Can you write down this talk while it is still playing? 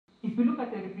you look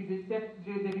at the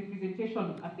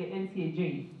representation at the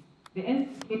NCAJ, the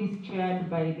NCAJ is chaired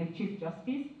by the Chief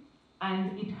Justice,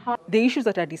 and it has... The issues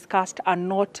that are discussed are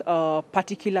not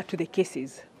particular to the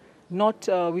cases.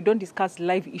 We don't discuss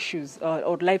live issues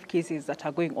or live cases that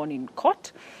are going on in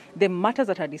court. The matters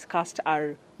that are discussed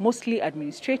are mostly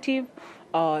administrative,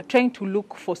 trying to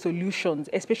look for solutions,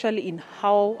 especially in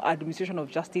how administration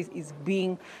of justice is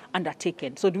being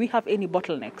undertaken. So do we have any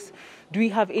bottlenecks? Do we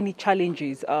have any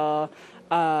challenges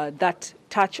that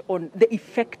touch on the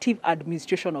effective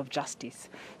administration of justice?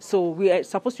 So we are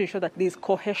supposed to ensure that there's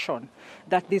cohesion,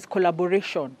 that there's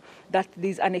collaboration, that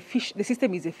there's the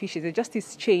system is efficient. The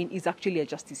justice chain is actually a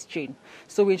justice chain.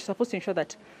 So we're supposed to ensure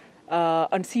that,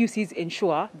 and CUCs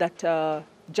ensure that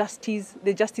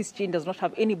the justice chain does not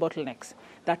have any bottlenecks,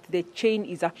 that the chain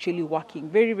is actually working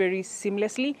very, very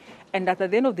seamlessly, and that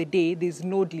at the end of the day, there's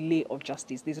no delay of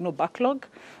justice. There's no backlog.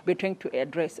 We're trying to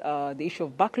address the issue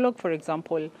of backlog, for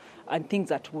example, and things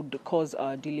that would cause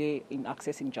delay in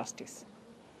accessing justice.